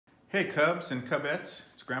Hey Cubs and Cubettes,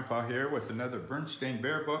 it's Grandpa here with another Berenstain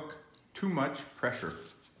Bear book, Too Much Pressure.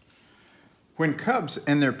 When cubs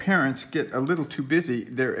and their parents get a little too busy,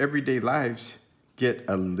 their everyday lives get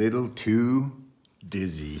a little too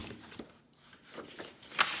dizzy.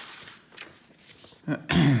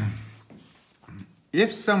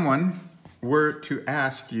 If someone were to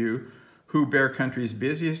ask you who Bear Country's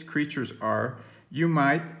busiest creatures are, you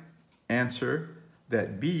might answer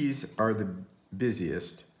that bees are the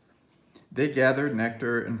busiest. They gather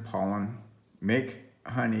nectar and pollen, make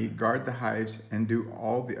honey, guard the hives, and do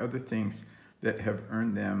all the other things that have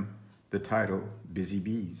earned them the title busy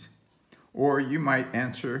bees. Or you might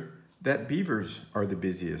answer that beavers are the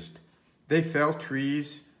busiest. They fell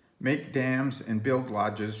trees, make dams, and build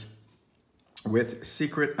lodges with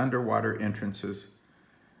secret underwater entrances.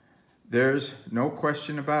 There's no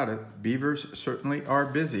question about it. Beavers certainly are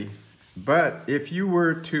busy. But if you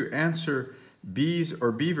were to answer bees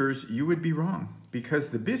or beavers, you would be wrong,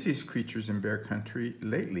 because the busiest creatures in Bear Country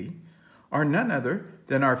lately are none other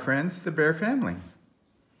than our friends, the bear family.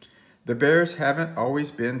 The bears haven't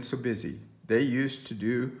always been so busy. They used to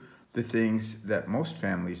do the things that most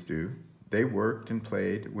families do. They worked and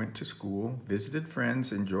played, went to school, visited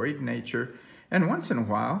friends, enjoyed nature, and once in a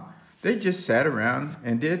while, they just sat around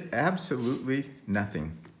and did absolutely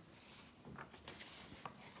nothing.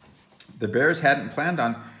 The bears hadn't planned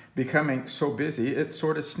on becoming so busy, it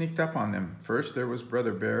sort of sneaked up on them. First, there was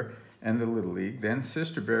Brother Bear and the Little League. Then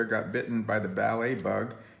Sister Bear got bitten by the ballet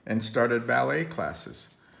bug and started ballet classes.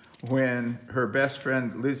 When her best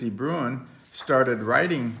friend Lizzie Bruin started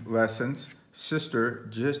writing lessons, Sister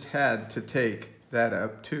just had to take that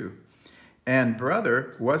up too. And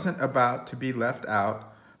Brother wasn't about to be left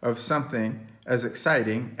out of something as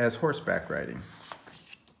exciting as horseback riding.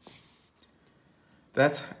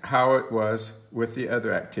 That's how it was with the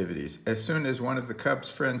other activities. As soon as one of the Cubs'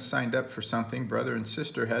 friends signed up for something, Brother and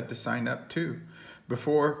Sister had to sign up too.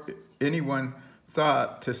 Before anyone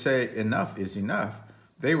thought to say enough is enough,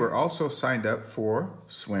 they were also signed up for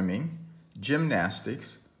swimming,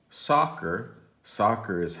 gymnastics, soccer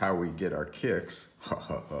is how we get our kicks,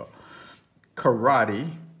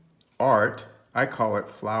 karate, art, I call it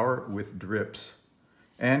flower with drips,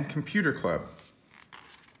 and computer club.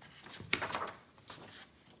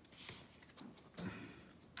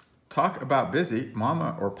 Talk about busy.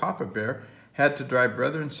 Mama or Papa Bear had to drive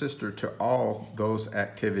Brother and Sister to all those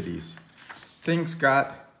activities. Things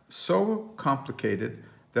got so complicated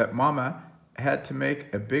that Mama had to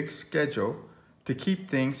make a big schedule to keep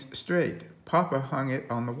things straight. Papa hung it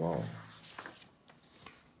on the wall.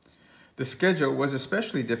 The schedule was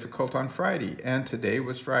especially difficult on Friday, and today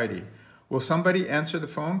was Friday. Will somebody answer the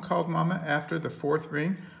phone? Called Mama after the fourth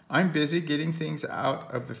ring. I'm busy getting things out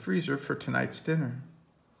of the freezer for tonight's dinner.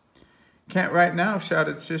 Can't right now,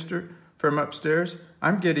 shouted Sister from upstairs.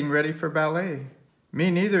 I'm getting ready for ballet. Me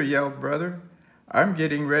neither, yelled Brother. I'm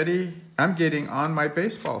getting on my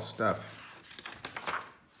baseball stuff.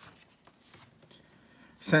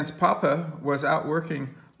 Since Papa was out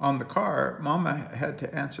working on the car, Mama had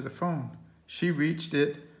to answer the phone. She reached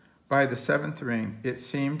it by the seventh ring. It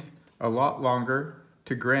seemed a lot longer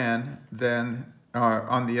to Gran than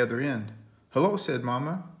on the other end. Hello, said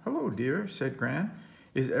Mama. Hello, dear, said Gran.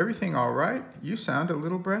 Is everything all right? You sound a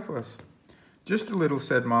little breathless. Just a little,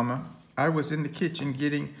 said Mama. I was in the kitchen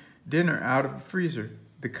getting dinner out of the freezer.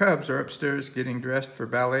 The Cubs are upstairs getting dressed for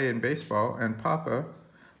ballet and baseball, and Papa...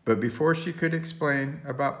 But before she could explain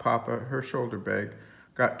about Papa, her shoulder bag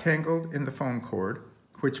got tangled in the phone cord,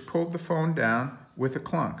 which pulled the phone down with a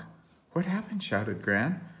clunk. What happened? Shouted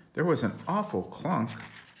Gran. There was an awful clunk.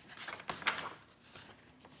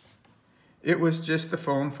 It was just the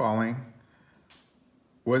phone falling.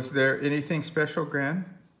 Was there anything special, Gran?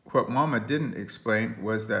 What Mama didn't explain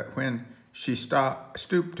was that when she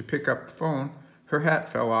stooped to pick up the phone, her hat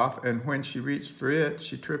fell off, and when she reached for it,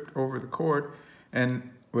 she tripped over the cord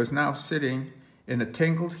and was now sitting in a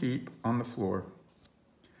tangled heap on the floor.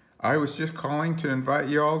 I was just calling to invite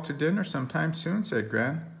you all to dinner sometime soon, said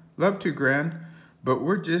Gran. Love to, Gran, but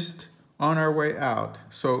we're just on our way out,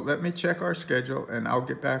 so let me check our schedule and I'll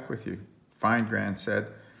get back with you. Fine, Gran said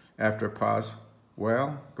after a pause.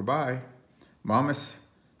 Well, goodbye. Mama,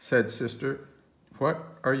 said Sister,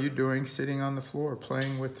 what are you doing sitting on the floor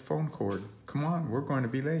playing with the phone cord? Come on, we're going to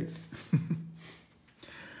be late.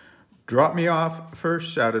 Drop me off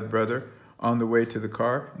first, shouted Brother on the way to the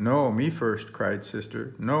car. No, me first, cried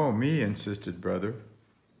Sister. No, me, insisted Brother.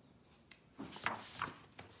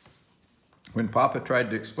 When Papa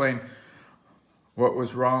tried to explain what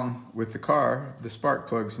was wrong with the car, the spark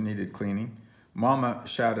plugs needed cleaning, Mama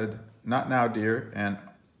shouted, not now, dear, and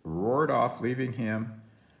roared off, leaving him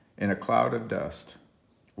in a cloud of dust.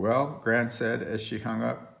 Well, Gran said as she hung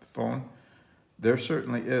up the phone, there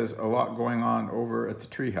certainly is a lot going on over at the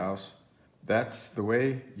treehouse. That's the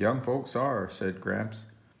way young folks are, said Gramps.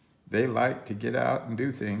 They like to get out and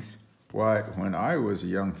do things. Why, when I was a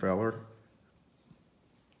young feller,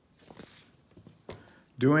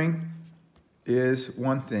 doing is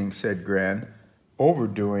one thing, said Gran.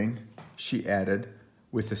 Overdoing, she added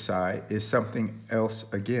with a sigh, is something else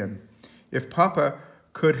again. If Papa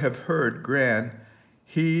could have heard Gran,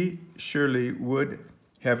 he surely would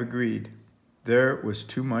have agreed. There was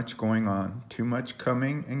too much going on, too much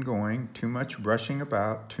coming and going, too much rushing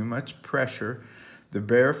about, too much pressure. The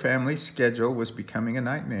Bear family's schedule was becoming a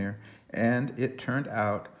nightmare, and it turned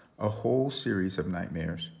out a whole series of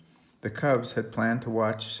nightmares. The Cubs had planned to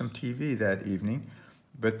watch some TV that evening,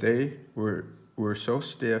 but they were so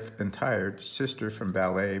stiff and tired, sister from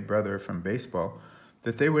ballet, brother from baseball,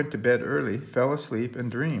 that they went to bed early, fell asleep,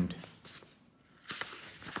 and dreamed.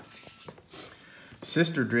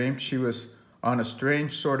 Sister dreamed she was on a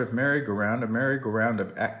strange sort of merry-go-round, a merry-go-round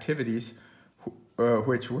of activities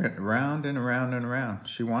which went round and around and around.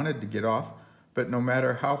 She wanted to get off, but no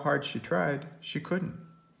matter how hard she tried, she couldn't.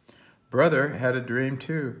 Brother had a dream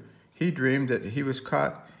too. He dreamed that he was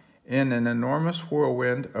caught in an enormous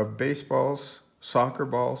whirlwind of baseballs, soccer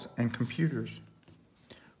balls, and computers.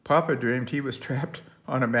 Papa dreamed he was trapped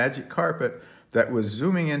on a magic carpet that was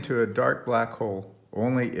zooming into a dark black hole.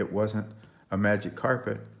 Only it wasn't a magic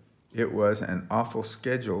carpet. It was an awful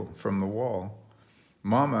schedule from the wall.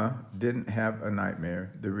 Mama didn't have a nightmare.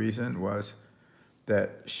 The reason was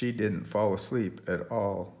that she didn't fall asleep at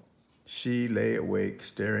all. She lay awake,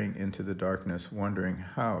 staring into the darkness, wondering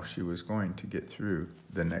how she was going to get through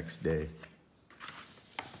the next day.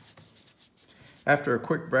 After a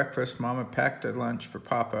quick breakfast, Mama packed a lunch for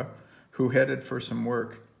Papa, who headed for some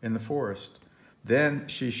work in the forest. Then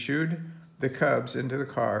she shooed the Cubs into the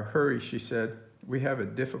car. Hurry, she said. We have a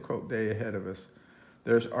difficult day ahead of us.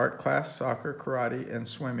 There's art class, soccer, karate, and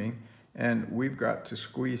swimming, and we've got to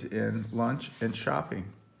squeeze in lunch and shopping.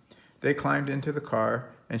 They climbed into the car,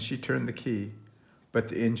 and she turned the key, but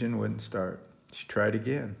the engine wouldn't start. She tried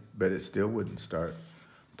again, but it still wouldn't start.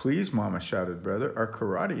 Please, Mama, shouted Brother. Our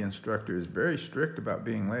karate instructor is very strict about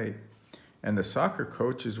being late. And the soccer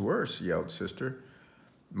coach is worse, yelled Sister.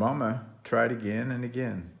 Mama tried again and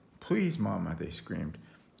again. Please, Mama, they screamed,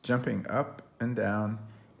 jumping up and down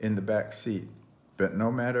in the back seat. But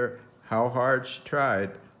no matter how hard she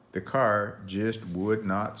tried, the car just would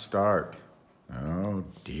not start. Oh,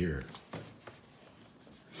 dear.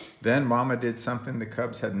 Then Mama did something the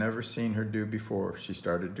Cubs had never seen her do before. She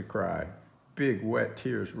started to cry. Big, wet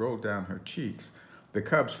tears rolled down her cheeks. The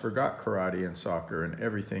Cubs forgot karate and soccer and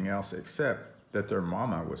everything else except that their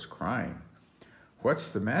Mama was crying.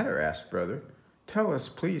 What's the matter? Asked Brother. Tell us,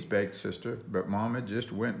 please, begged Sister. But Mama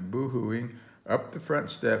just went boo-hooing up the front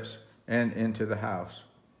steps and into the house.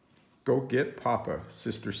 Go get Papa,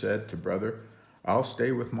 Sister said to Brother. I'll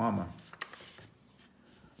stay with Mama.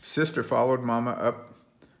 Sister followed Mama up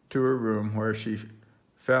to her room where she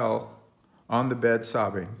fell on the bed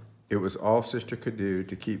sobbing. It was all Sister could do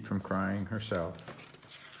to keep from crying herself.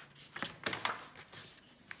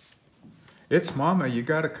 It's Mama, you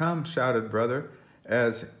gotta come, shouted Brother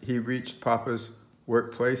as he reached Papa's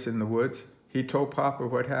workplace in the woods. He told Papa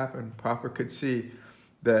what happened. Papa could see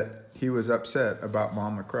that he was upset about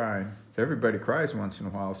Mama crying. Everybody cries once in a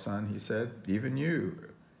while, son, he said. Even you.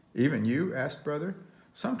 Even you? Asked Brother.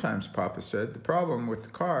 Sometimes, Papa said. The problem with the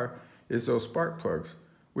car is those spark plugs.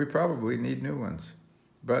 We probably need new ones.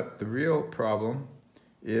 But the real problem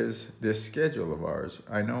is this schedule of ours.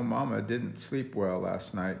 I know Mama didn't sleep well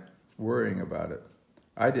last night, worrying about it.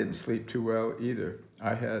 I didn't sleep too well either.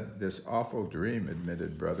 I had this awful dream,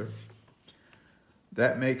 admitted Brother.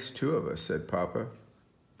 That makes two of us, said Papa.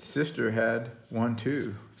 Sister had one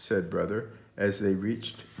too, said Brother, as they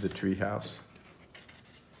reached the treehouse.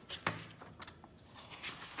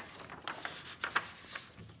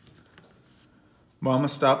 Mama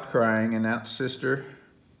stopped crying, announced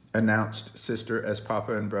Sister as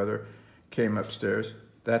Papa and Brother came upstairs.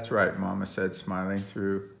 That's right, Mama said, smiling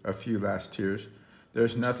through a few last tears.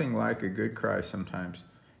 There's nothing like a good cry sometimes,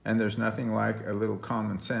 and there's nothing like a little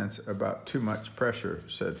common sense about too much pressure,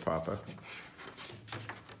 said Papa.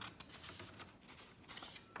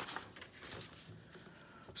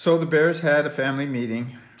 So the Bears had a family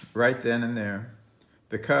meeting right then and there.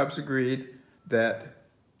 The Cubs agreed that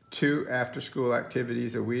 2 after-school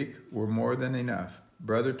activities a week were more than enough.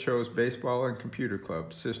 Brother chose baseball and computer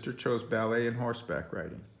club. Sister chose ballet and horseback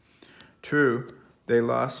riding. True, they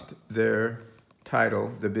lost their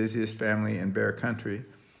title, the busiest family in Bear Country,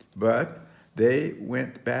 but They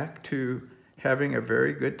went back to having a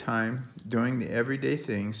very good time doing the everyday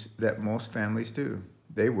things that most families do.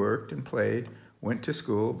 They worked and played, went to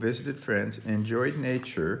school, visited friends, enjoyed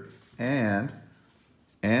nature, and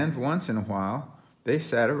once in a while, they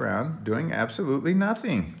sat around doing absolutely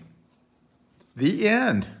nothing. The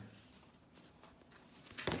end.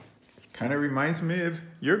 Kind of reminds me of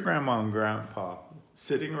your grandma and grandpa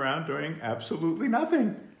sitting around doing absolutely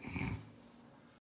nothing.